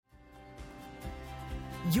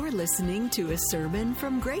You're listening to a sermon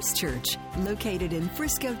from Grace Church, located in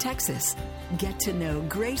Frisco, Texas. Get to know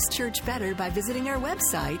Grace Church better by visiting our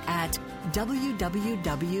website at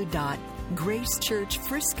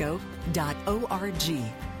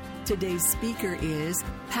www.gracechurchfrisco.org. Today's speaker is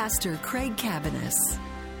Pastor Craig Cabaniss.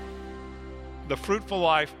 The Fruitful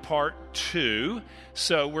Life Part 2.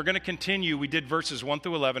 So we're going to continue. We did verses 1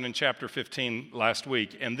 through 11 in chapter 15 last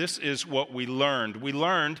week, and this is what we learned. We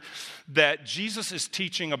learned that Jesus is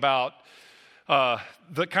teaching about the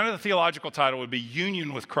theological title would be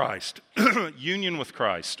union with Christ. Union with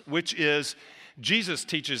Christ, which is Jesus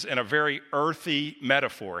teaches in a very earthy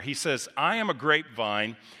metaphor. He says, I am a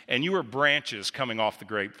grapevine, and you are branches coming off the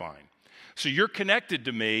grapevine. So you're connected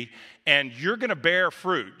to me, and you're going to bear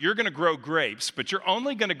fruit. You're going to grow grapes, but you're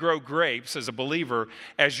only going to grow grapes as a believer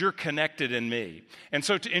as you're connected in me. And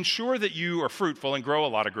so to ensure that you are fruitful and grow a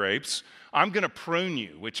lot of grapes, I'm going to prune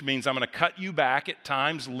you, which means I'm going to cut you back at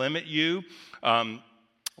times, limit you,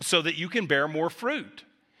 so that you can bear more fruit.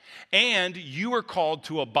 And you are called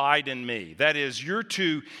to abide in me. That is, you're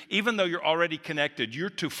to, even though you're already connected, you're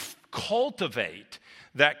to cultivate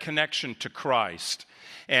that connection to Christ.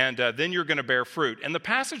 And then you're going to bear fruit. And the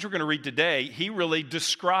passage we're going to read today, he really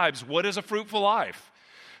describes what is a fruitful life.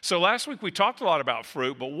 So last week we talked a lot about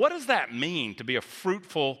fruit, but what does that mean to be a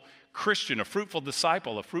fruitful Christian, a fruitful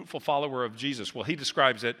disciple, a fruitful follower of Jesus? Well, he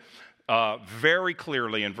describes it very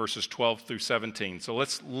clearly in verses 12 through 17. So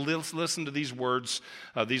let's listen to these words,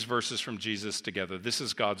 these verses from Jesus together. This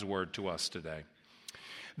is God's word to us today.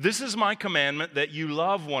 This is my commandment, that you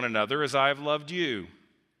love one another as I have loved you.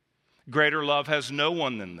 Greater love has no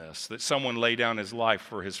one than this, that someone lay down his life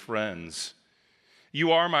for his friends.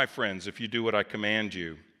 You are my friends if you do what I command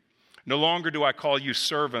you. No longer do I call you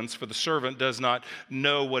servants, for the servant does not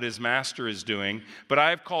know what his master is doing, but I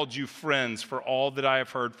have called you friends, for all that I have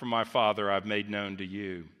heard from my Father I have made known to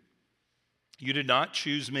you. You did not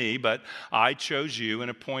choose me, but I chose you and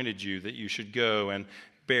appointed you that you should go and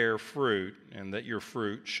bear fruit, and that your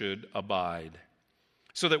fruit should abide,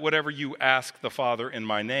 so that whatever you ask the Father in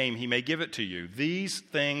my name, he may give it to you. These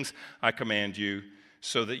things I command you,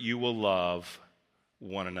 so that you will love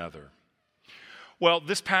one another. Well,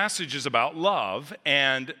 this passage is about love,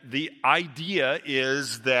 and the idea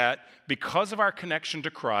is that because of our connection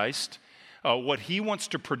to Christ, what he wants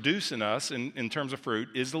to produce in us in terms of fruit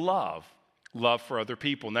is love for other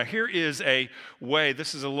people. Now, here is a way,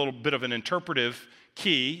 this is a little bit of an interpretive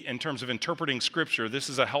key in terms of interpreting Scripture. This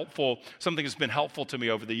is something that's been helpful to me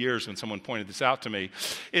over the years when someone pointed this out to me,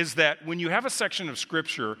 is that when you have a section of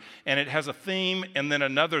Scripture and it has a theme and then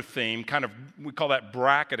another theme, we call that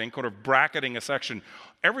bracketing, bracketing a section,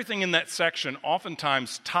 everything in that section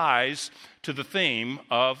oftentimes ties to the theme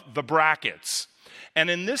of the brackets. And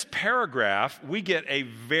in this paragraph, we get a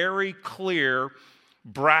very clear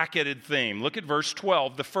bracketed theme. Look at verse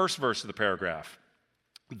 12, the first verse of the paragraph.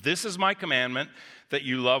 This is my commandment, that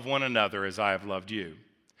you love one another as I have loved you.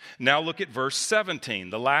 Now look at verse 17,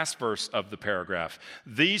 the last verse of the paragraph.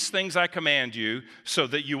 These things I command you, so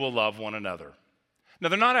that you will love one another. Now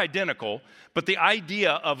they're not identical, but the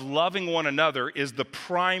idea of loving one another is the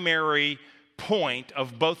primary point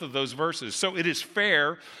of both of those verses. So it is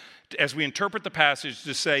fair, as we interpret the passage,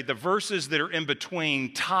 to say the verses that are in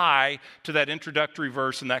between tie to that introductory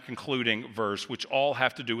verse and that concluding verse, which all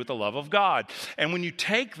have to do with the love of God. And when you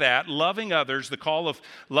take that, loving others, the call of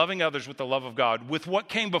loving others with the love of God, with what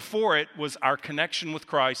came before it was our connection with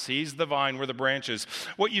Christ. He's the vine, we're the branches.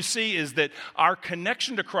 What you see is that our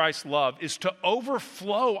connection to Christ's love is to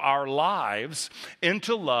overflow our lives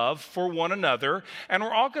into love for one another. And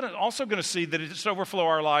we're also going to see that it's to overflow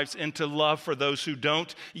our lives into love for those who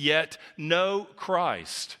don't yet know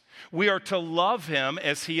Christ. We are to love him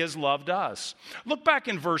as he has loved us. Look back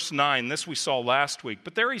in verse 9. This we saw last week.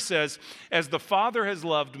 But there he says, as the Father has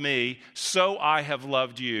loved me, so I have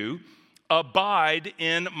loved you. Abide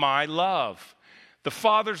in my love. The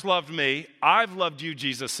Father's loved me. I've loved you,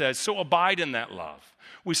 Jesus says. So abide in that love.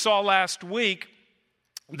 We saw last week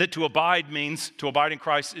that to abide in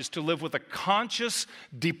Christ is to live with a conscious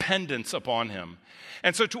dependence upon him.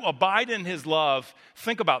 And so to abide in his love,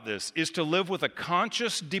 think about this, is to live with a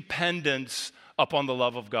conscious dependence upon the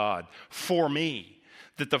love of God for me.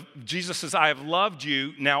 Jesus says, I have loved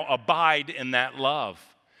you, now abide in that love.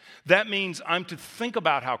 That means I'm to think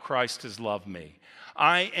about how Christ has loved me.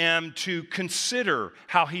 I am to consider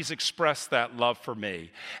how he's expressed that love for me.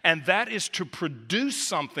 And that is to produce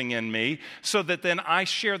something in me so that then I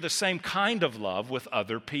share the same kind of love with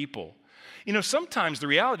other people. You know, sometimes the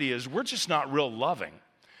reality is we're just not real loving.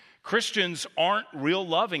 Christians aren't real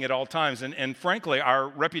loving at all times. And frankly, our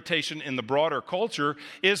reputation in the broader culture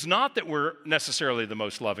is not that we're necessarily the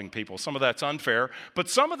most loving people. Some of that's unfair, but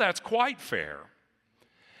some of that's quite fair.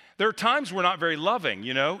 There are times we're not very loving,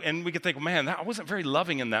 and we can think, man, I wasn't very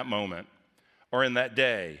loving in that moment, or in that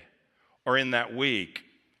day, or in that week,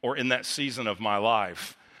 or in that season of my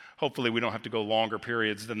life. Hopefully we don't have to go longer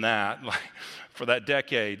periods than that. Like for that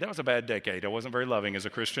decade, that was a bad decade. I wasn't very loving as a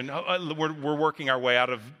Christian. We're working our way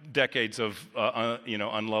out of decades of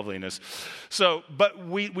unloveliness. But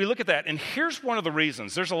we look at that, and here's one of the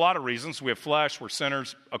reasons. There's a lot of reasons. We have flesh, we're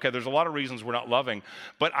sinners. Okay, there's a lot of reasons we're not loving.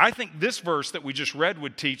 But I think this verse that we just read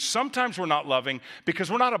would teach sometimes we're not loving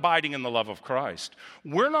because we're not abiding in the love of Christ.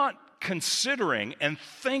 We're not considering and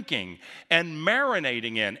thinking and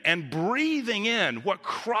marinating in and breathing in what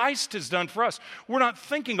Christ has done for us. We're not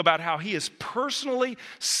thinking about how he has personally,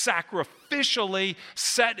 sacrificially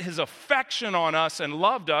set his affection on us and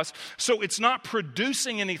loved us, so it's not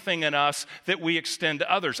producing anything in us that we extend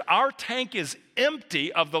to others. Our tank is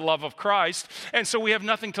empty of the love of Christ, and so we have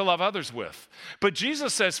nothing to love others with. But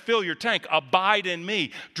Jesus says, fill your tank, abide in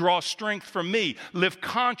me, draw strength from me, live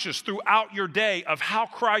conscious throughout your day of how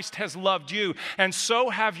Christ has loved you, and so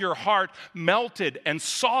have your heart melted and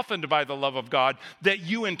softened by the love of God that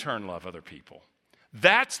you in turn love other people.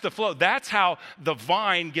 That's the flow. That's how the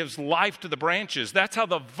vine gives life to the branches. That's how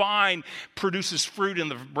the vine produces fruit in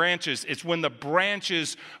the branches. It's when the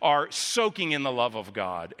branches are soaking in the love of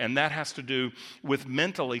God. And that has to do with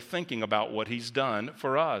mentally thinking about what he's done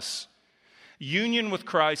for us. Union with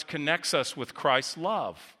Christ connects us with Christ's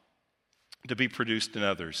love to be produced in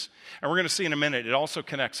others. And we're going to see in a minute, it also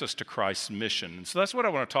connects us to Christ's mission. And so that's what I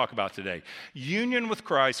want to talk about today. Union with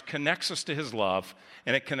Christ connects us to his love,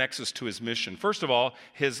 and it connects us to his mission. First of all,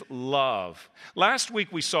 his love. Last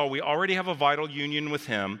week we saw we already have a vital union with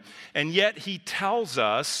him, and yet he tells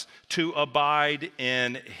us to abide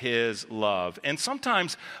in his love. And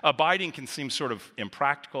sometimes abiding can seem sort of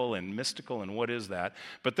impractical and mystical, and what is that?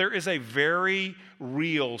 But there is a very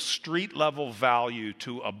real street-level value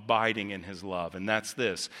to abiding in his love, and that's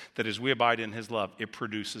this, that as we abide in his love, it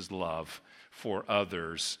produces love for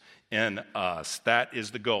others in us. That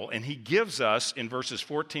is the goal. And he gives us, in verses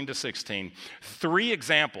 14 to 16, 3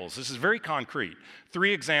 examples. This is very concrete.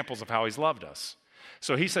 3 examples of how he's loved us.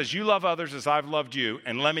 So he says, you love others as I've loved you,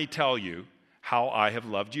 and let me tell you how I have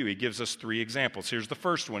loved you. He gives us 3 examples. Here's the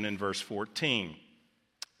first one in verse 14.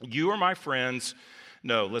 You are my friends.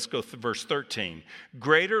 No, let's go to verse 13.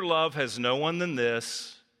 Greater love has no one than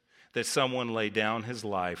this, that someone lay down his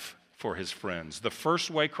life for his friends. The first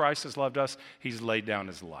way Christ has loved us, he's laid down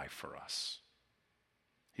his life for us.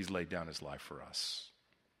 He's laid down his life for us.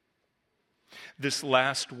 This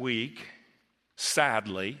last week,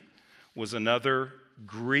 sadly, was another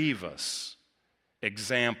grievous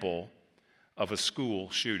example of a school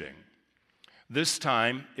shooting. This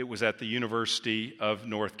time, it was at the University of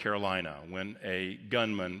North Carolina when a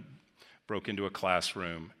gunman broke into a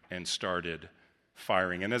classroom and started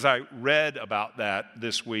firing. And as I read about that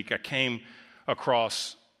this week, I came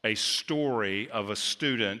across a story of a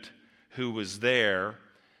student who was there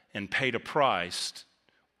and paid a price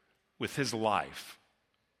with his life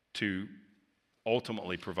to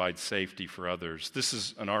ultimately provide safety for others. This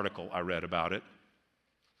is an article I read about it.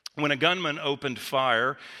 When a gunman opened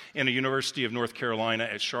fire in a University of North Carolina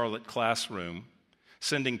at Charlotte classroom,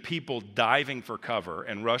 sending people diving for cover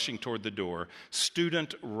and rushing toward the door,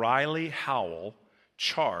 student Riley Howell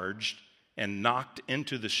charged and knocked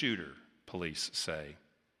into the shooter, police say.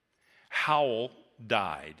 Howell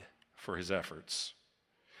died for his efforts.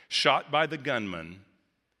 Shot by the gunman,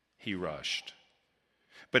 he rushed.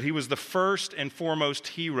 But he was the first and foremost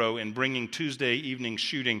hero in bringing Tuesday evening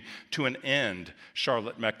shooting to an end,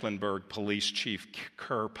 Charlotte-Mecklenburg Police Chief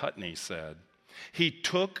Kerr Putney said. He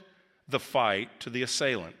took the fight to the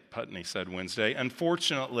assailant, Putney said Wednesday.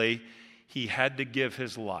 Unfortunately, he had to give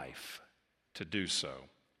his life to do so,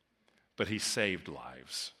 but he saved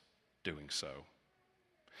lives doing so.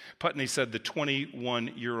 Putney said the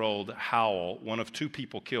 21-year-old Howell, one of 2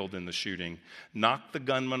 people killed in the shooting, knocked the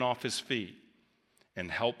gunman off his feet and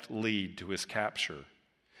helped lead to his capture.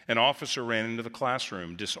 An officer ran into the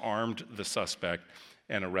classroom, disarmed the suspect,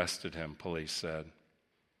 and arrested him, police said.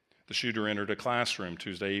 The shooter entered a classroom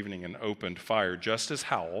Tuesday evening and opened fire just as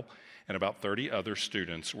Howell and about 30 other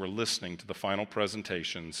students were listening to the final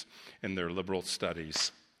presentations in their liberal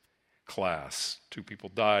studies class. 2 people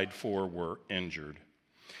died, 4 were injured.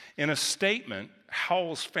 In a statement,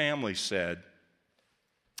 Howell's family said,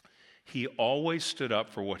 he always stood up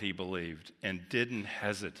for what he believed and didn't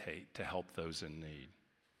hesitate to help those in need.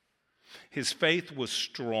 His faith was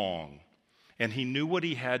strong, And he knew what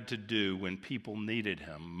he had to do when people needed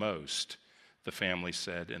him most, the family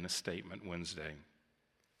said in a statement Wednesday.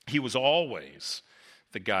 He was always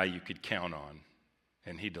the guy you could count on,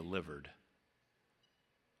 and he delivered.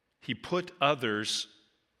 He put others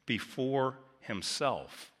before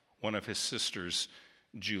himself, one of his sisters,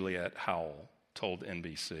 Juliette Howell, told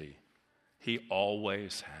NBC. He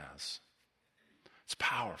always has. It's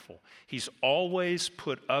powerful. He's always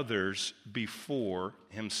put others before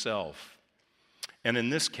himself. And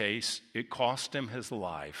in this case, it cost him his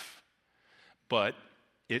life, but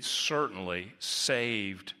it certainly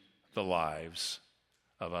saved the lives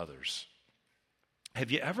of others.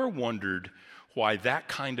 Have you ever wondered why that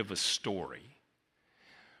kind of a story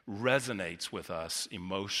resonates with us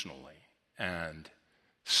emotionally and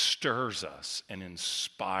stirs us and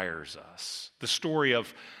inspires us? The story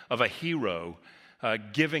of a hero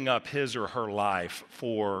giving up his or her life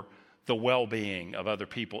for the well-being of other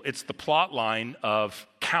people. It's the plot line of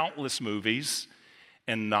countless movies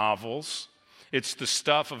and novels. It's the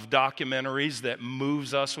stuff of documentaries that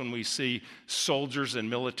moves us when we see soldiers in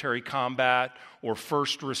military combat or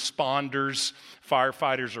first responders,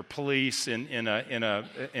 firefighters or police in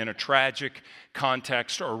a tragic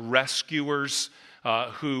context, or rescuers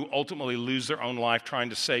who ultimately lose their own life trying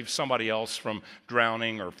to save somebody else from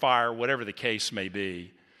drowning or fire, whatever the case may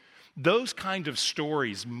be. Those kind of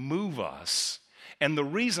stories move us. And the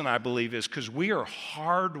reason, I believe, is because we are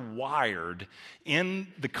hardwired in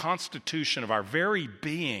the constitution of our very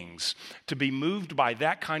beings to be moved by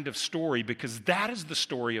that kind of story, because that is the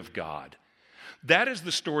story of God. That is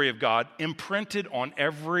the story of God imprinted on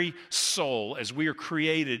every soul as we are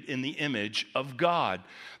created in the image of God.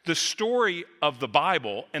 The story of the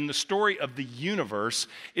Bible and the story of the universe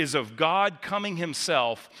is of God coming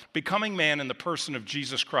himself, becoming man in the person of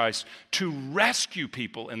Jesus Christ, to rescue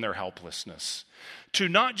people in their helplessness. To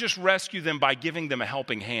not just rescue them by giving them a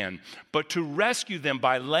helping hand, but to rescue them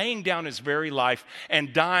by laying down his very life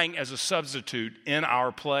and dying as a substitute in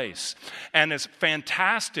our place. And as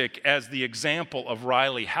fantastic as the example of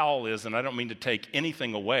Riley Howell is, and I don't mean to take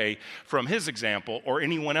anything away from his example or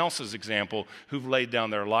anyone else's example who've laid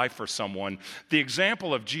down their life for someone, the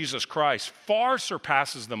example of Jesus Christ far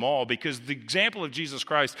surpasses them all, because the example of Jesus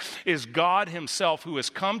Christ is God himself, who has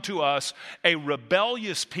come to us, a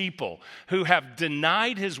rebellious people who have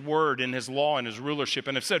denied his word and his law and his rulership,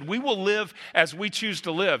 and have said, we will live as we choose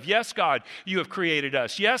to live. Yes, God, you have created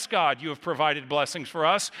us. Yes, God, you have provided blessings for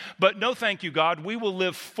us. But no, thank you, God. We will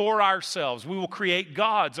live for ourselves. We will create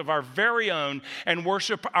gods of our very own and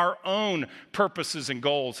worship our own purposes and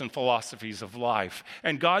goals and philosophies of life.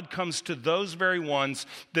 And God comes to those very ones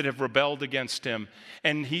that have rebelled against him.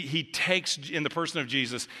 And he takes, in the person of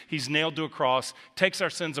Jesus, he's nailed to a cross, takes our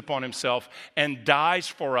sins upon himself, and dies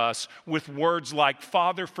for us with words like,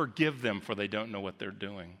 Father, forgive them, for they don't know what they're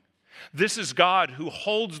doing. This is God who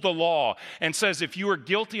holds the law and says, if you are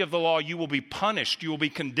guilty of the law, you will be punished, you will be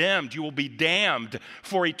condemned, you will be damned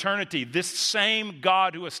for eternity. This same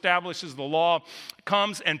God who establishes the law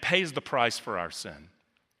comes and pays the price for our sin.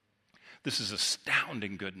 This is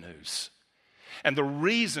astounding good news. And the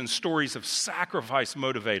reason stories of sacrifice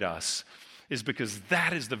motivate us is because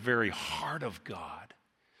that is the very heart of God.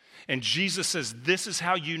 And Jesus says, this is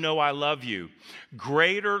how you know I love you.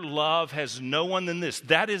 Greater love has no one than this.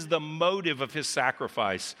 That is the motive of his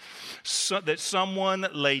sacrifice, so that someone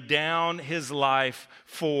laid down his life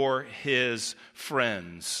for his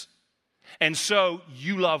friends. And so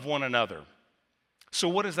you love one another. So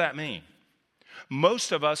what does that mean?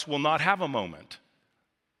 Most of us will not have a moment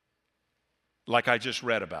like I just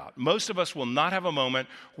read about. Most of us will not have a moment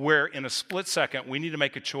where in a split second we need to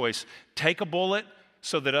make a choice, take a bullet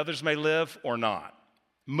so that others may live, or not.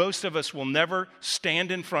 Most of us will never stand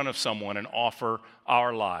in front of someone and offer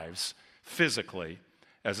our lives physically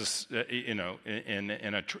as in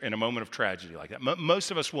a moment of tragedy like that. Most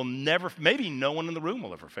of us will never, maybe no one in the room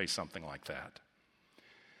will ever face something like that.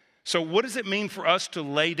 So what does it mean for us to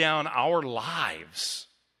lay down our lives?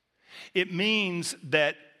 It means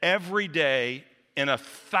that every day, in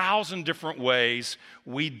 1,000 different ways,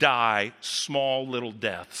 we die small little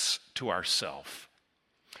deaths to ourselves.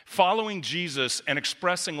 Following Jesus and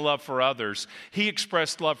expressing love for others, he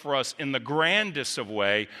expressed love for us in the grandest of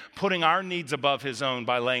way, putting our needs above his own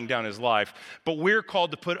by laying down his life. But we're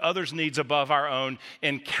called to put others' needs above our own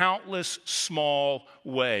in countless small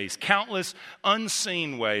ways, countless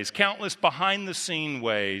unseen ways, countless behind-the-scene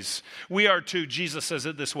ways. We are to, Jesus says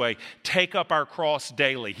it this way, take up our cross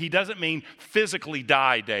daily. He doesn't mean physically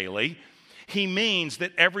die daily. He means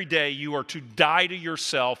that every day you are to die to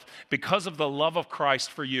yourself because of the love of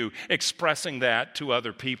Christ for you, expressing that to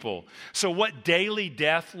other people. So what daily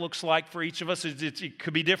death looks like for each of us, it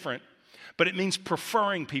could be different. But it means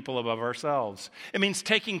preferring people above ourselves. It means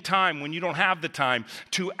taking time when you don't have the time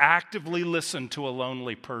to actively listen to a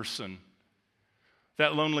lonely person.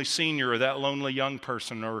 That lonely senior or that lonely young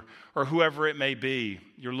person or whoever it may be,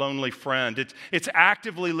 your lonely friend. It's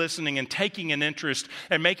actively listening and taking an interest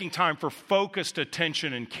and making time for focused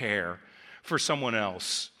attention and care for someone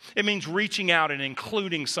else. It means reaching out and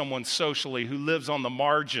including someone socially who lives on the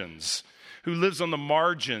margins,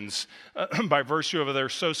 by virtue of their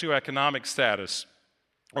socioeconomic status,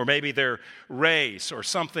 or maybe their race or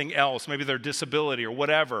something else, maybe their disability or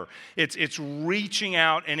whatever. It's reaching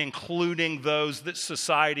out and including those that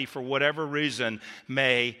society, for whatever reason,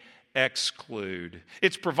 may exclude.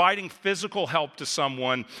 It's providing physical help to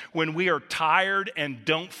someone when we are tired and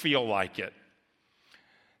don't feel like it.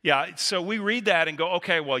 Yeah, so we read that and go,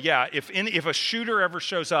 okay, well, yeah, if a shooter ever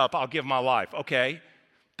shows up, I'll give my life. Okay,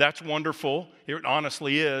 that's wonderful. It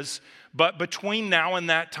honestly is. But between now and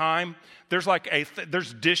that time,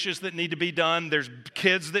 there's dishes that need to be done. There's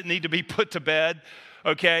kids that need to be put to bed.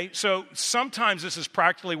 Okay, so sometimes this is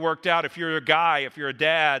practically worked out. If you're a guy, if you're a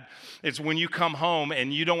dad, it's when you come home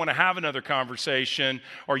and you don't want to have another conversation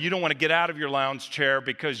or you don't want to get out of your lounge chair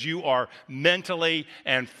because you are mentally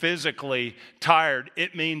and physically tired.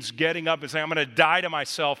 It means getting up and saying, I'm going to die to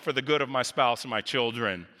myself for the good of my spouse and my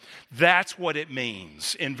children. That's what it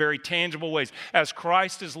means in very tangible ways. As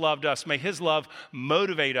Christ has loved us, may his love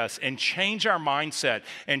motivate us and change our mindset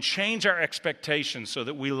and change our expectations so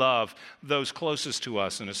that we love those closest to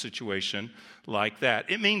us in a situation like that.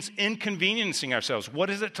 It means inconveniencing ourselves. What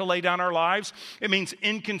is it to lay down our lives? It means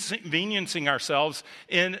inconveniencing ourselves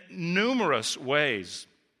in numerous ways.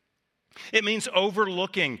 It means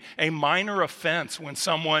overlooking a minor offense when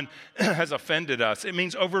someone has offended us. It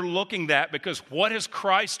means overlooking that because what has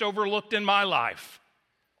Christ overlooked in my life?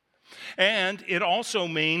 And it also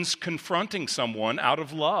means confronting someone out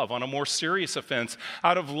of love on a more serious offense,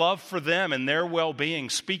 out of love for them and their well-being,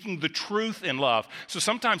 speaking the truth in love. So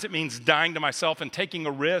sometimes it means dying to myself and taking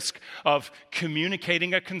a risk of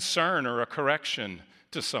communicating a concern or a correction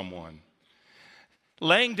to someone.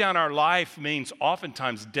 Laying down our life means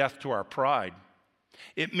oftentimes death to our pride.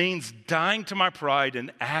 It means dying to my pride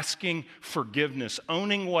and asking forgiveness,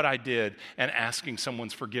 owning what I did and asking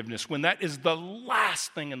someone's forgiveness when that is the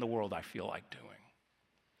last thing in the world I feel like doing.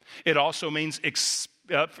 It also means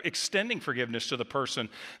extending forgiveness to the person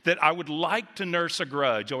that I would like to nurse a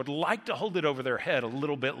grudge. I would like to hold it over their head a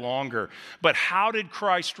little bit longer. But how did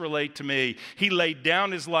Christ relate to me? He laid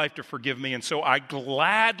down his life to forgive me, and so I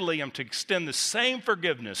gladly am to extend the same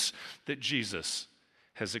forgiveness that Jesus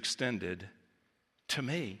has extended to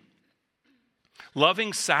me.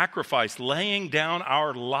 Loving sacrifice, laying down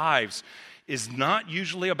our lives, is not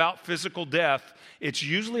usually about physical death. It's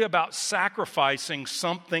usually about sacrificing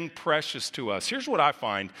something precious to us. Here's what I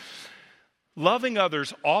find. Loving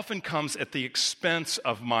others often comes at the expense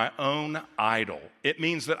of my own idol. It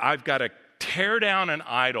means that I've got to tear down an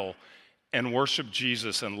idol and worship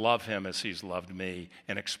Jesus and love him as he's loved me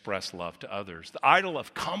and express love to others. The idol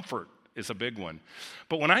of comfort is a big one.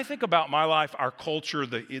 But when I think about my life, our culture,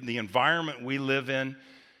 the environment we live in,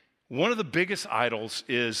 one of the biggest idols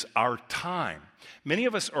is our time. Many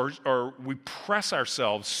of us we press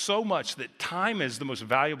ourselves so much that time is the most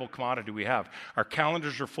valuable commodity we have. Our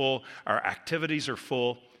calendars are full, our activities are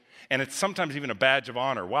full, and it's sometimes even a badge of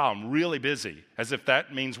honor. Wow, I'm really busy, as if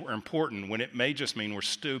that means we're important when it may just mean we're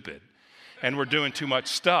stupid and we're doing too much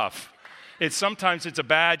stuff. Sometimes it's a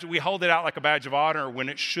badge. We hold it out like a badge of honor when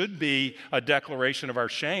it should be a declaration of our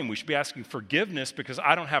shame. We should be asking forgiveness because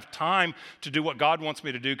I don't have time to do what God wants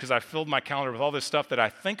me to do because I filled my calendar with all this stuff that I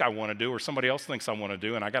think I want to do or somebody else thinks I want to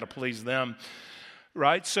do, and I got to please them,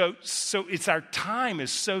 right? So it's our time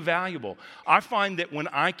is so valuable. I find that when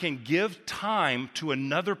I can give time to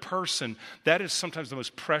another person, that is sometimes the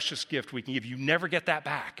most precious gift we can give. You never get that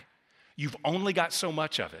back. You've only got so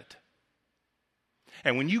much of it.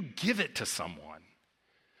 And when you give it to someone,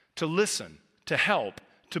 to listen, to help,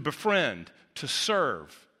 to befriend, to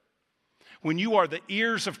serve, when you are the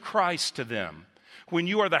ears of Christ to them, when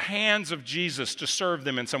you are the hands of Jesus to serve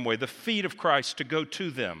them in some way, the feet of Christ to go to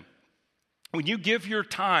them, when you give your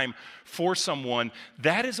time for someone,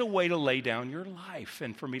 that is a way to lay down your life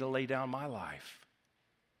and for me to lay down my life.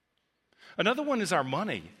 Another one is our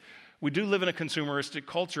money. We do live in a consumeristic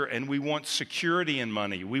culture, and we want security in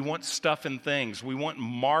money. We want stuff and things. We want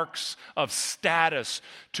marks of status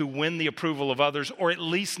to win the approval of others, or at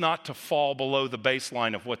least not to fall below the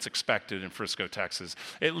baseline of what's expected in Frisco, Texas.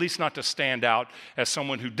 At least not to stand out as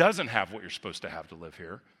someone who doesn't have what you're supposed to have to live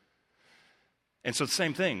here. And so the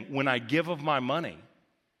same thing, when I give of my money,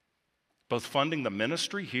 both funding the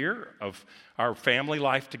ministry here of our family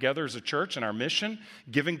life together as a church and our mission,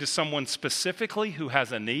 giving to someone specifically who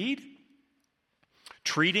has a need,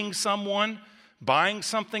 treating someone, buying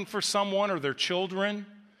something for someone or their children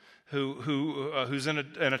who's in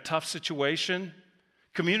a tough situation,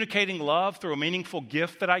 communicating love through a meaningful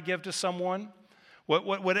gift that I give to someone,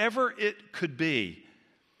 whatever it could be,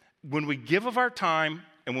 when we give of our time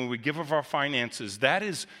and when we give of our finances, that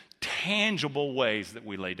is tangible ways that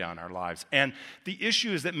we lay down our lives. And the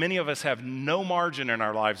issue is that many of us have no margin in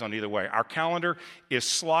our lives on either way. Our calendar is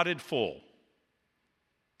slotted full.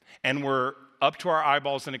 And we're up to our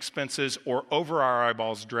eyeballs in expenses or over our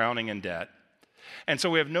eyeballs drowning in debt. And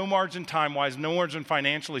so we have no margin time-wise, no margin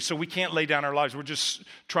financially, so we can't lay down our lives. We're just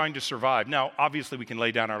trying to survive. Now, obviously, we can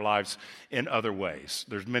lay down our lives in other ways.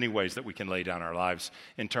 There's many ways that we can lay down our lives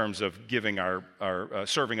in terms of giving our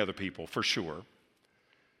serving other people, for sure.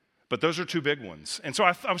 But those are two big ones. And so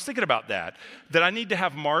I was thinking about that I need to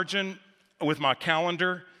have margin with my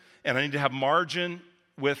calendar, and I need to have margin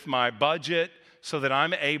with my budget so that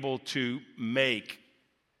I'm able to make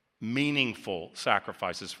meaningful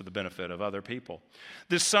sacrifices for the benefit of other people.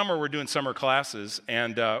 This summer, we're doing summer classes,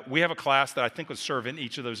 and we have a class that I think would serve in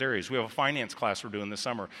each of those areas. We have a finance class we're doing this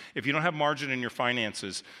summer. If you don't have margin in your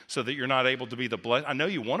finances so that you're not able to be I know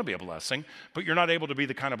you want to be a blessing, but you're not able to be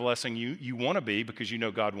the kind of blessing you want to be because you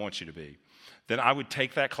know God wants you to be, then I would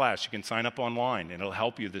take that class. You can sign up online, and it'll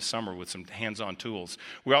help you this summer with some hands-on tools.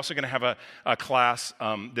 We're also going to have a class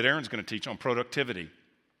that Aaron's going to teach on productivity.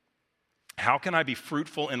 How can I be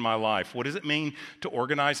fruitful in my life? What does it mean to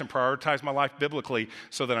organize and prioritize my life biblically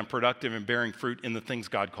so that I'm productive and bearing fruit in the things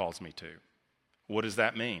God calls me to? What does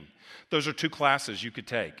that mean? Those are two classes you could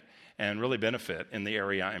take and really benefit in the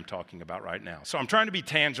area I'm talking about right now. So I'm trying to be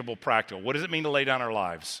tangible, practical. What does it mean to lay down our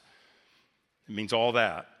lives? It means all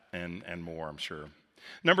that and more, I'm sure.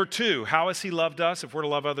 Number two, how has he loved us? If we're to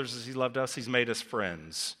love others as he loved us, he's made us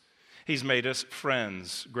friends. He's made us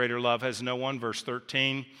friends. Greater love has no one, verse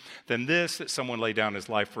 13, than this, that someone lay down his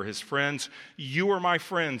life for his friends. You are my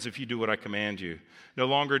friends if you do what I command you. No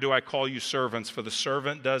longer do I call you servants, for the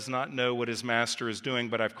servant does not know what his master is doing,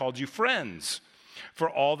 but I've called you friends. For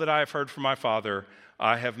all that I have heard from my Father,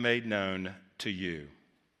 I have made known to you.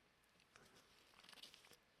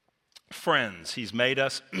 Friends. He's made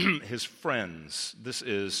us his friends. This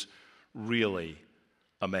is really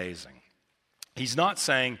amazing. He's not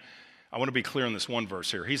saying, I want to be clear in this one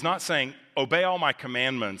verse here. He's not saying, obey all my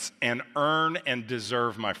commandments and earn and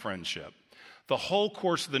deserve my friendship. The whole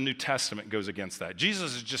course of the New Testament goes against that.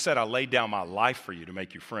 Jesus has just said, I laid down my life for you to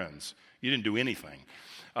make you friends. You didn't do anything.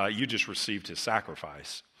 You just received his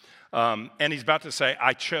sacrifice. And he's about to say,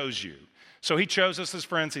 I chose you. So he chose us as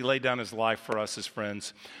friends. He laid down his life for us as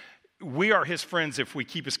friends. We are his friends if we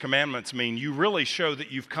keep his commandments, mean you really show that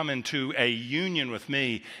you've come into a union with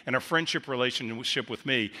me and a friendship relationship with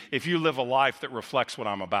me if you live a life that reflects what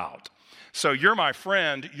I'm about. So you're my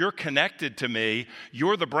friend, you're connected to me,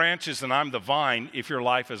 you're the branches and I'm the vine if your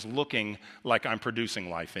life is looking like I'm producing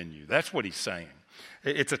life in you. That's what he's saying.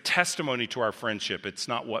 It's a testimony to our friendship. It's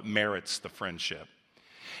not what merits the friendship.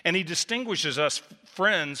 And he distinguishes us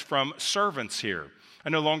friends from servants here. I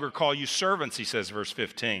no longer call you servants, he says, verse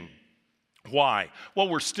 15. Why? Well,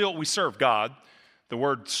 we serve God. The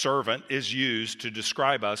word servant is used to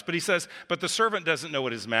describe us. But he says, but the servant doesn't know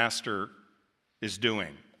what his master is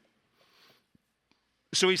doing.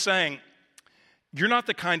 So he's saying, you're not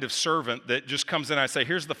the kind of servant that just comes in and I say,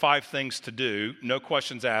 here's the 5 things to do. No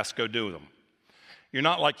questions asked, go do them. You're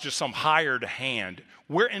not like just some hired hand.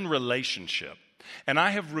 We're in relationship. And I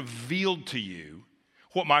have revealed to you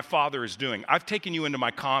what my Father is doing. I've taken you into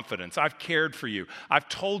my confidence. I've cared for you. I've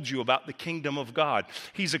told you about the kingdom of God.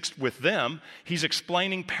 With them, he's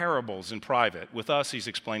explaining parables in private. With us, he's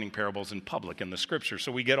explaining parables in public in the scripture,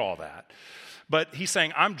 so we get all that. But he's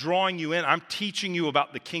saying, I'm drawing you in. I'm teaching you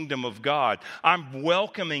about the kingdom of God. I'm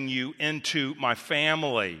welcoming you into my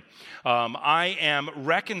family. I am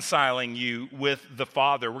reconciling you with the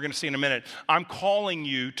Father. We're going to see in a minute. I'm calling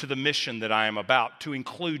you to the mission that I am about, to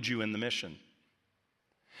include you in the mission.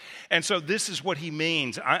 And so this is what he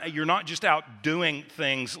means. You're not just out doing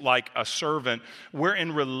things like a servant. We're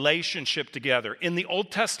in relationship together. In the Old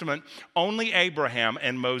Testament, only Abraham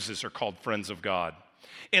and Moses are called friends of God.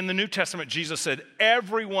 In the New Testament, Jesus said,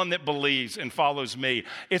 everyone that believes and follows me,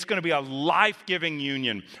 it's going to be a life-giving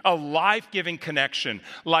union, a life-giving connection,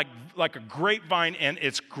 like a grapevine and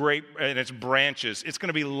its branches. It's going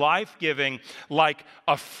to be life-giving, like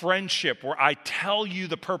a friendship where I tell you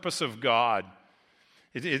the purpose of God.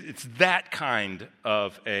 It's that kind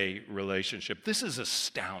of a relationship. This is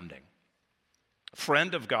astounding.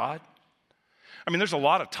 Friend of God. I mean, there's a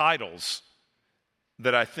lot of titles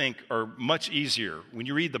that I think are much easier. When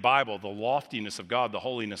you read the Bible, the loftiness of God, the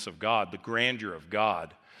holiness of God, the grandeur of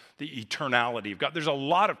God, the eternality of God. There's a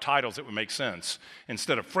lot of titles that would make sense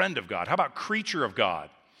instead of friend of God. How about creature of God?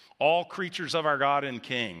 All creatures of our God and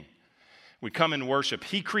King. We come in worship.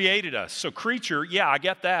 He created us. So creature, yeah, I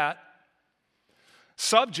get that.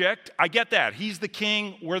 Subject, I get that. He's the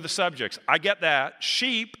king, we're the subjects. I get that.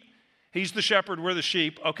 Sheep, he's the shepherd, we're the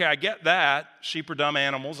sheep. Okay, I get that. Sheep are dumb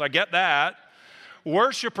animals. I get that.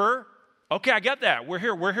 Worshiper, okay, I get that. We're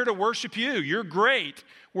here to worship you. You're great.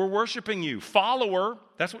 We're worshiping you. Follower,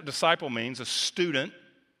 that's what disciple means, a student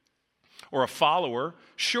or a follower.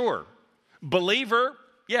 Sure. Believer,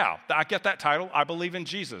 yeah, I get that title. I believe in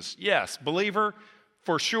Jesus. Yes, believer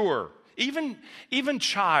for sure. Even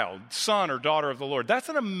child, son or daughter of the Lord, that's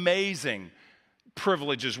an amazing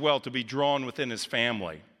privilege as well to be drawn within his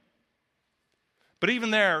family. But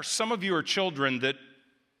even there, some of you are children that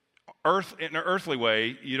in an earthly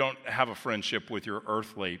way, you don't have a friendship with your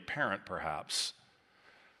earthly parent, perhaps.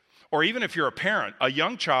 Or even if you're a parent, a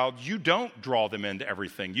young child, you don't draw them into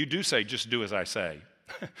everything. You do say, just do as I say.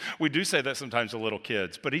 We do say that sometimes to little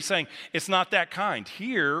kids, but he's saying it's not that kind.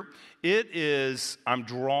 Here, it is, I'm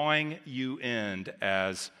drawing you in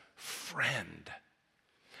as friend.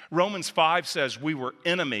 Romans 5 says we were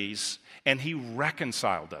enemies and he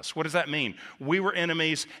reconciled us. What does that mean? We were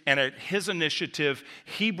enemies, and at his initiative,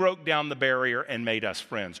 he broke down the barrier and made us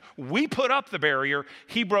friends. We put up the barrier,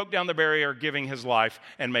 he broke down the barrier, giving his life,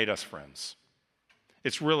 and made us friends.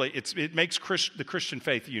 It makes the Christian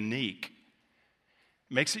faith unique.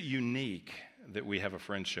 It makes it unique that we have a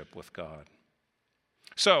friendship with God.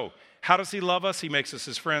 So, how does he love us? He makes us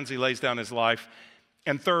his friends. He lays down his life.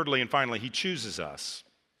 And thirdly and finally, he chooses us.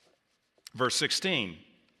 Verse 16,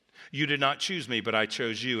 you did not choose me, but I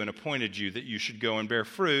chose you and appointed you that you should go and bear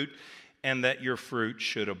fruit and that your fruit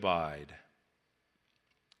should abide.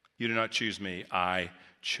 You did not choose me, I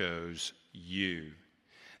chose you.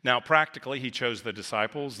 Now, practically, he chose the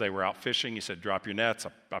disciples. They were out fishing. He said, drop your nets.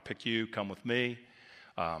 I'll pick you. Come with me.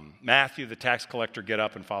 Matthew, the tax collector, get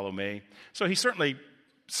up and follow me. So he certainly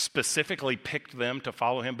specifically picked them to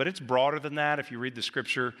follow him, but it's broader than that. If you read the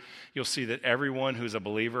scripture, you'll see that everyone who's a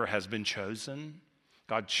believer has been chosen.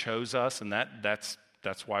 God chose us, and that's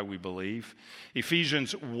why we believe.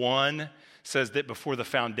 Ephesians 1 says that before the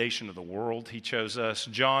foundation of the world, he chose us.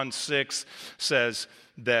 John 6 says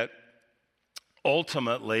that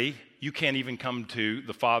ultimately, you can't even come to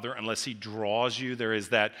the Father unless he draws you. There is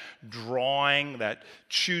that drawing, that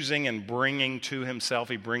choosing and bringing to himself.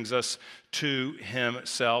 He brings us to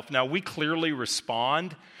himself. Now, we clearly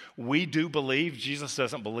respond. We do believe. Jesus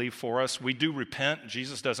doesn't believe for us. We do repent.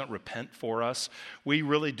 Jesus doesn't repent for us. We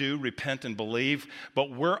really do repent and believe, but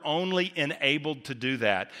we're only enabled to do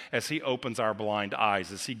that as he opens our blind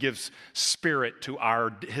eyes, as he gives his spirit to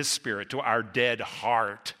our dead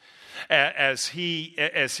heart. As he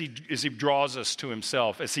draws us to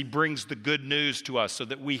himself, as he brings the good news to us so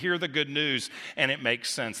that we hear the good news and it makes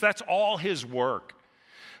sense. That's all his work.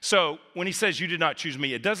 So when he says you did not choose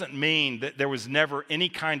me, it doesn't mean that there was never any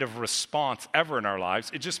kind of response ever in our lives.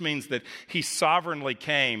 It just means that he sovereignly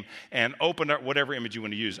came and opened whatever image you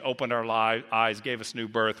want to use, opened our eyes, gave us new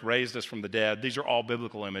birth, raised us from the dead. These are all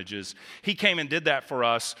biblical images. He came and did that for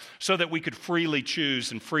us so that we could freely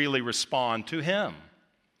choose and freely respond to him.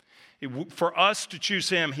 For us to choose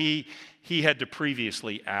him, he had to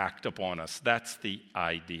previously act upon us. That's the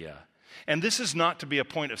idea. And this is not to be a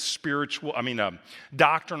point of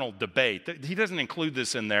doctrinal debate. He doesn't include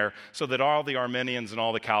this in there so that all the Arminians and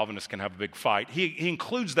all the Calvinists can have a big fight. He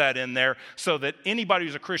includes that in there so that anybody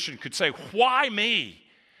who's a Christian could say, why me?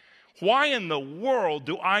 Why in the world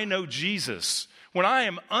do I know Jesus when I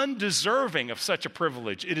am undeserving of such a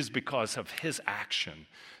privilege? It is because of his action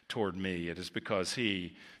toward me. It is because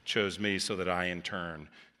he chose me so that I in turn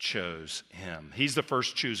chose him. He's the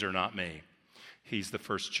first chooser, not me. He's the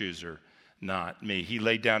first chooser, not me. He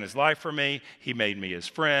laid down his life for me. He made me his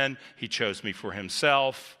friend. He chose me for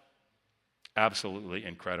himself. Absolutely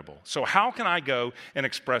incredible. So how can I go and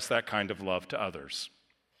express that kind of love to others?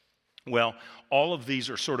 Well, all of these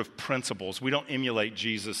are sort of principles. We don't emulate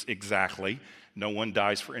Jesus exactly. No one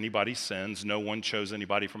dies for anybody's sins. No one chose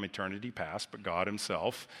anybody from eternity past but God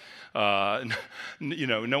himself. No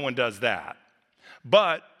one does that.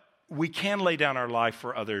 But we can lay down our life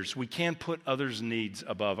for others. We can put others' needs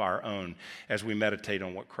above our own as we meditate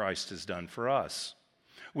on what Christ has done for us.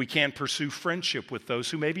 We can pursue friendship with those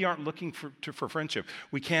who maybe aren't looking for friendship.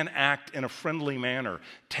 We can act in a friendly manner,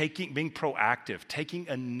 being proactive, taking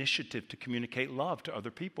initiative to communicate love to other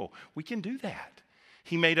people. We can do that.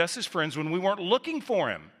 He made us his friends when we weren't looking for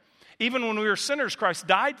him. Even when we were sinners, Christ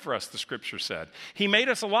died for us, the scripture said. He made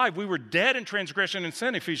us alive. We were dead in transgression and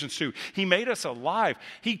sin, Ephesians 2. He made us alive.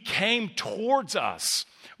 He came towards us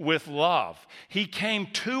with love. He came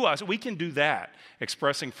to us. We can do that,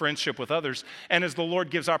 expressing friendship with others. And as the Lord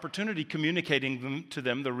gives opportunity, communicating to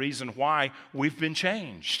them the reason why we've been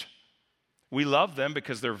changed. We love them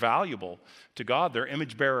because they're valuable to God. They're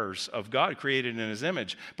image bearers of God, created in his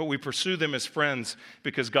image. But we pursue them as friends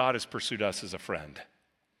because God has pursued us as a friend.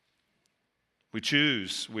 We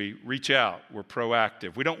choose, we reach out, we're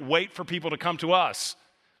proactive. We don't wait for people to come to us.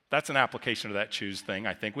 That's an application of that choose thing,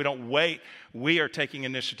 I think. We don't wait. We are taking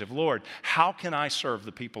initiative. Lord, how can I serve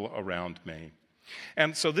the people around me?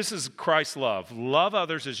 And so this is Christ's love. Love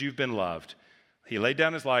others as you've been loved. He laid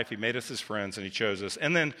down his life, he made us his friends, and he chose us.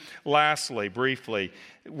 And then lastly, briefly,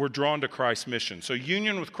 we're drawn to Christ's mission. So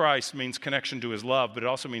union with Christ means connection to his love, but it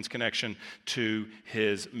also means connection to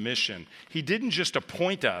his mission. He didn't just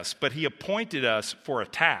appoint us, but he appointed us for a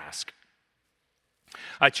task.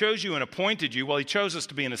 I chose you and appointed you. Well, he chose us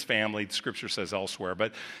to be in his family, the scripture says elsewhere,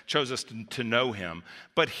 but chose us to know him.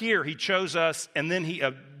 But here he chose us, and then he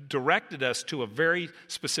directed us to a very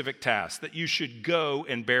specific task, that you should go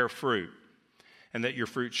and bear fruit, and that your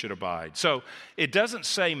fruit should abide. So it doesn't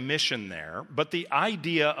say mission there, but the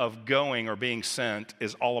idea of going or being sent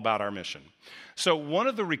is all about our mission. So one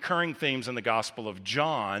of the recurring themes in the Gospel of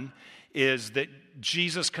John is that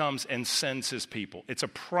Jesus comes and sends his people. It's a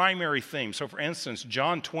primary theme. So for instance,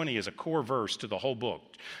 John 20 is a core verse to the whole book.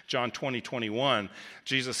 John 20:21,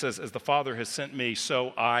 Jesus says, as the Father has sent me,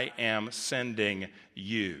 so I am sending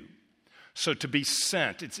you. So to be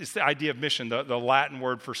sent, it's the idea of mission. The Latin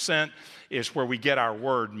word for sent is where we get our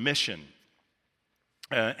word mission.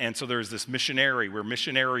 And so there's this missionary. We're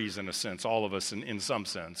missionaries in a sense, all of us in some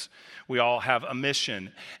sense. We all have a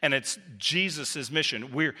mission, and it's Jesus'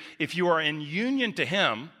 mission. If you are in union to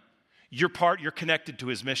him, you're connected to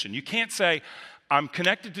his mission. You can't say, I'm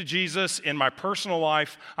connected to Jesus in my personal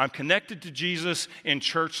life. I'm connected to Jesus in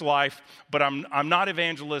church life, but I'm not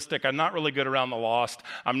evangelistic. I'm not really good around the lost.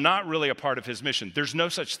 I'm not really a part of his mission. There's no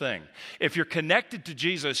such thing. If you're connected to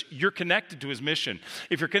Jesus, you're connected to his mission.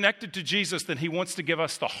 If you're connected to Jesus, then he wants to give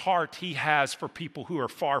us the heart he has for people who are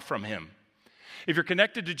far from him. If you're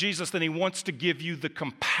connected to Jesus, then he wants to give you the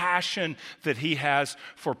compassion that he has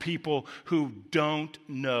for people who don't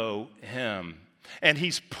know him. And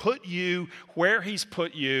he's put you where he's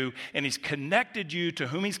put you, and he's connected you to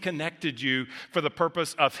whom he's connected you for the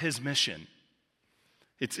purpose of his mission.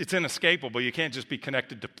 It's inescapable. You can't just be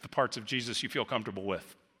connected to the parts of Jesus you feel comfortable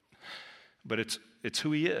with. But it's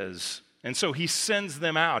who he is. And so he sends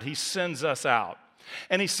them out. He sends us out.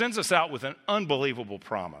 And he sends us out with an unbelievable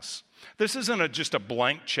promise. This isn't just a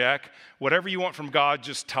blank check. Whatever you want from God,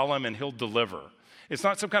 just tell him and he'll deliver. It's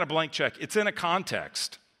not some kind of blank check. It's in a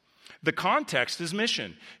context. The context is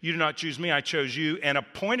mission. You did not choose me, I chose you and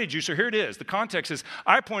appointed you. So here it is. The context is,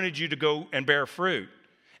 I appointed you to go and bear fruit,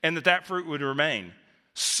 and that fruit would remain.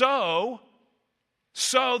 So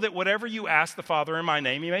that whatever you ask the Father in my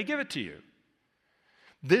name, he may give it to you.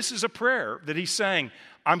 This is a prayer that he's saying,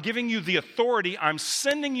 I'm giving you the authority, I'm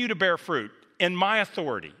sending you to bear fruit in my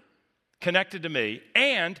authority, connected to me,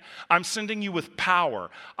 and I'm sending you with power.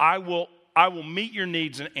 I will meet your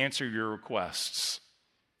needs and answer your requests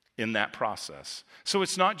in that process. So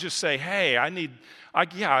it's not just say, hey, I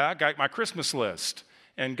got my Christmas list,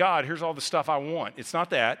 and God, here's all the stuff I want. It's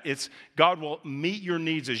not that. It's God will meet your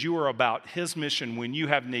needs as you are about his mission. When you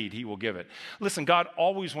have need, he will give it. Listen, God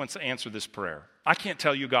always wants to answer this prayer. I can't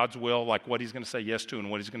tell you God's will, like what he's going to say yes to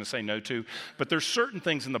and what he's going to say no to, but there's certain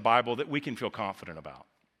things in the Bible that we can feel confident about.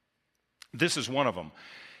 This is one of them.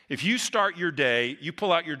 If you start your day, you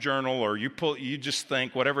pull out your journal or you just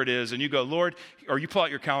think, whatever it is, and you go, Lord, or you pull out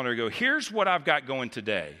your calendar and go, here's what I've got going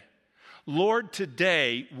today. Lord,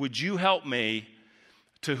 today, would you help me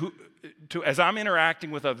to as I'm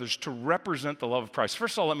interacting with others, to represent the love of Christ?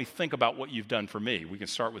 First of all, let me think about what you've done for me. We can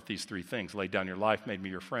start with these three things. Laid down your life, made me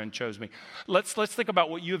your friend, chose me. Let's think about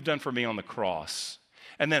what you have done for me on the cross.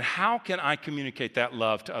 And then how can I communicate that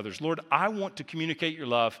love to others? Lord, I want to communicate your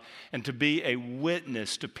love and to be a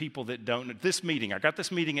witness to people that don't know. This meeting, I got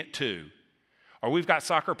this meeting at 2. Or we've got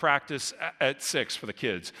soccer practice at 6 for the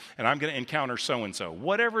kids, and I'm going to encounter so-and-so.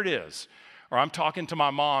 Whatever it is. Or I'm talking to my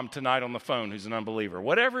mom tonight on the phone who's an unbeliever.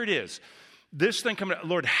 Whatever it is. This thing coming,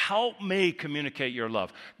 Lord, help me communicate your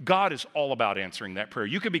love. God is all about answering that prayer.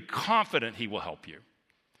 You can be confident he will help you. You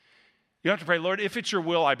don't have to pray, Lord, if it's your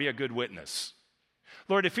will, I be a good witness.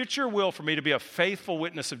 Lord, if it's your will for me to be a faithful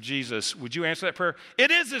witness of Jesus, would you answer that prayer?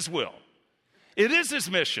 It is his will. It is his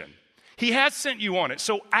mission. He has sent you on it.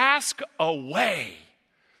 So ask away.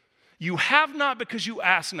 You have not because you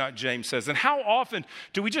ask not, James says. And how often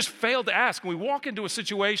do we just fail to ask? We walk into a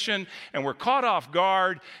situation and we're caught off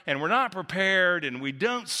guard and we're not prepared and we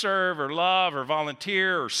don't serve or love or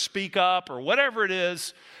volunteer or speak up or whatever it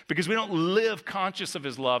is because we don't live conscious of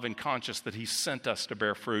his love and conscious that he sent us to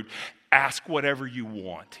bear fruit. Ask whatever you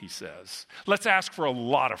want, he says. Let's ask for a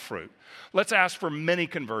lot of fruit. Let's ask for many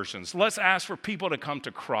conversions. Let's ask for people to come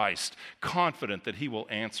to Christ, confident that he will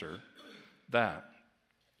answer that.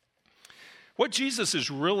 What Jesus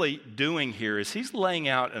is really doing here is he's laying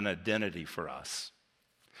out an identity for us.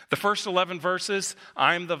 The first 11 verses,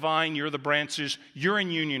 I'm the vine, you're the branches, you're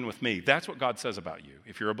in union with me. That's what God says about you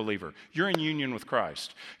if you're a believer. You're in union with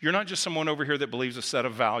Christ. You're not just someone over here that believes a set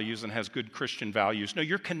of values and has good Christian values. No,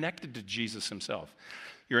 you're connected to Jesus himself.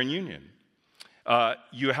 You're in union.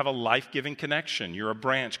 You have a life-giving connection. You're a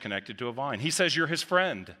branch connected to a vine. He says you're his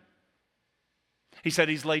friend. He said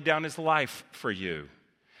he's laid down his life for you.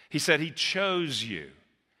 He said he chose you.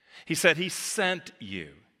 He said he sent you.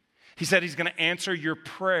 He said he's going to answer your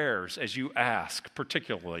prayers as you ask,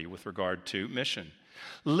 particularly with regard to mission.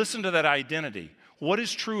 Listen to that identity. What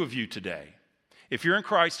is true of you today? If you're in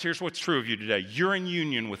Christ, here's what's true of you today. You're in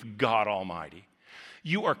union with God Almighty.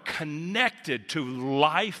 You are connected to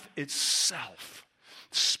life itself,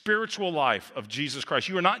 spiritual life of Jesus Christ.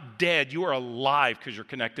 You are not dead. You are alive because you're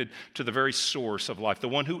connected to the very source of life, the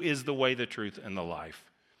one who is the way, the truth, and the life.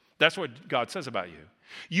 That's what God says about you.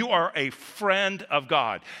 You are a friend of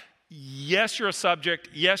God. Yes, you're a subject.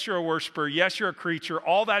 Yes, you're a worshiper. Yes, you're a creature.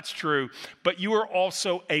 All that's true. But you are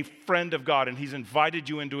also a friend of God, and he's invited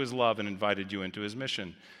you into his love and invited you into his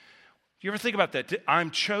mission. You ever think about that?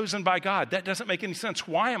 I'm chosen by God. That doesn't make any sense.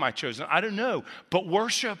 Why am I chosen? I don't know. But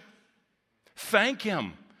worship. Thank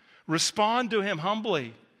him. Respond to him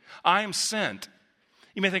humbly. I am sent.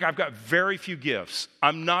 You may think, I've got very few gifts.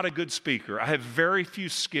 I'm not a good speaker. I have very few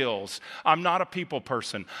skills. I'm not a people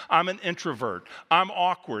person. I'm an introvert. I'm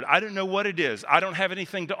awkward. I don't know what it is. I don't have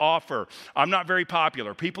anything to offer. I'm not very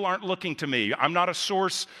popular. People aren't looking to me. I'm not a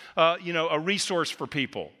source, a resource for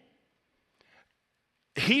people.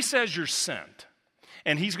 He says you're sent,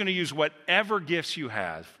 and he's going to use whatever gifts you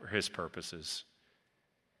have for his purposes.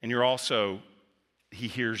 And he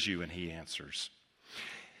hears you and he answers.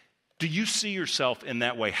 Do you see yourself in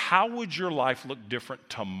that way? How would your life look different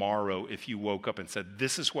tomorrow if you woke up and said,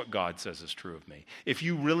 this is what God says is true of me? If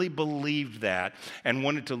you really believed that and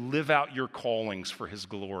wanted to live out your callings for his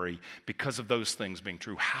glory because of those things being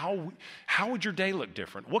true, how would your day look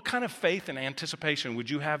different? What kind of faith and anticipation would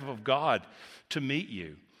you have of God to meet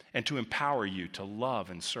you and to empower you to love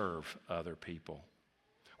and serve other people?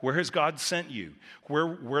 Where has God sent you?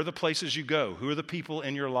 Where are the places you go? Who are the people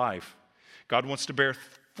in your life? God wants to bear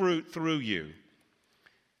fruit through you.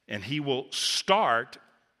 And he will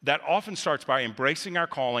that often starts by embracing our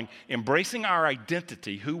calling, embracing our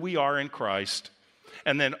identity, who we are in Christ,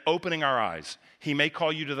 and then opening our eyes. He may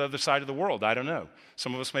call you to the other side of the world. I don't know.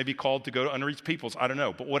 Some of us may be called to go to unreached peoples. I don't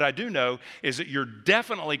know. But what I do know is that you're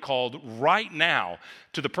definitely called right now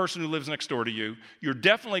to the person who lives next door to you. You're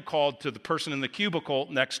definitely called to the person in the cubicle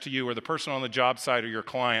next to you or the person on the job site or your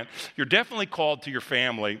client. You're definitely called to your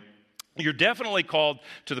family. You're definitely called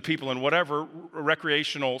to the people in whatever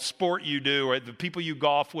recreational sport you do, or the people you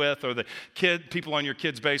golf with, or the people on your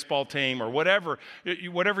kids' baseball team, or whatever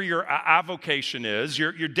your avocation is.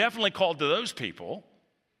 You're definitely called to those people.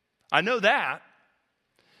 I know that.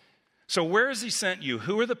 So where has he sent you?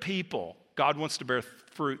 Who are the people God wants to bear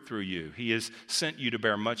fruit through you? He has sent you to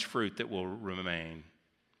bear much fruit that will remain.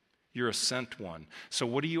 You're a sent one. So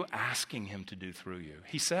what are you asking him to do through you?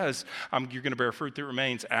 He says, you're going to bear fruit that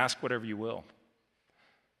remains. Ask whatever you will.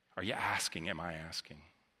 Are you asking? Am I asking?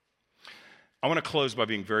 I want to close by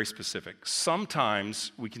being very specific.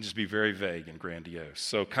 Sometimes we can just be very vague and grandiose.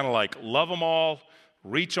 So kind of like love them all,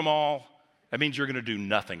 reach them all. That means you're going to do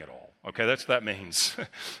nothing at all. Okay, that's what that means.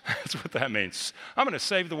 That's what that means. I'm going to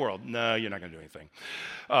save the world. No, you're not going to do anything.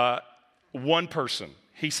 One person.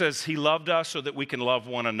 He says he loved us so that we can love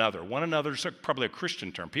one another. One another is probably a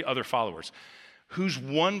Christian term, other followers. Who's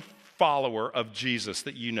one follower of Jesus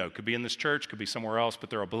that you know? Could be in this church, could be somewhere else, but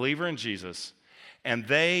they're a believer in Jesus, and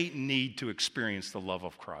they need to experience the love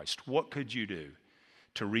of Christ. What could you do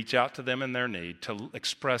to reach out to them in their need, to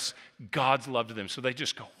express God's love to them so they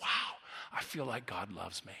just go, wow, I feel like God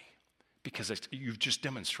loves me because you've just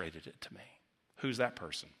demonstrated it to me. Who's that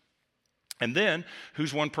person? And then,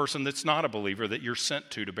 who's one person that's not a believer that you're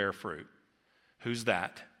sent to bear fruit? Who's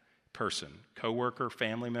that person? Coworker,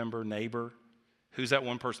 family member, neighbor? Who's that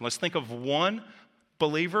one person? Let's think of one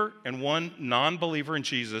believer and one non-believer in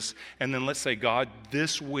Jesus, and then let's say, God,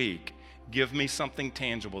 this week, give me something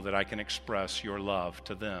tangible that I can express your love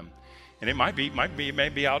to them. And it may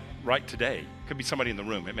be out right today. It could be somebody in the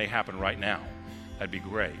room. It may happen right now. That'd be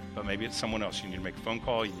great. But maybe it's someone else. You need to make a phone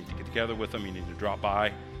call. You need to get together with them. You need to drop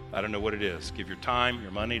by. I don't know what it is. Give your time,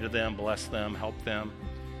 your money to them, bless them, help them.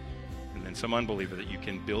 And then some unbeliever that you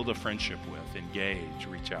can build a friendship with, engage,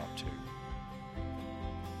 reach out to.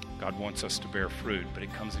 God wants us to bear fruit, but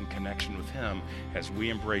it comes in connection with Him as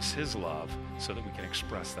we embrace His love so that we can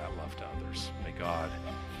express that love to others. May God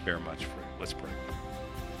bear much fruit. Let's pray.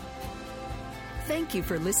 Thank you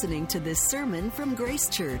for listening to this sermon from Grace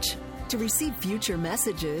Church. To receive future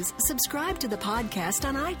messages, subscribe to the podcast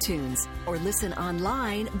on iTunes or listen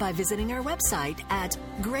online by visiting our website at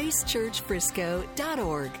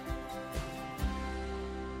gracechurchfrisco.org.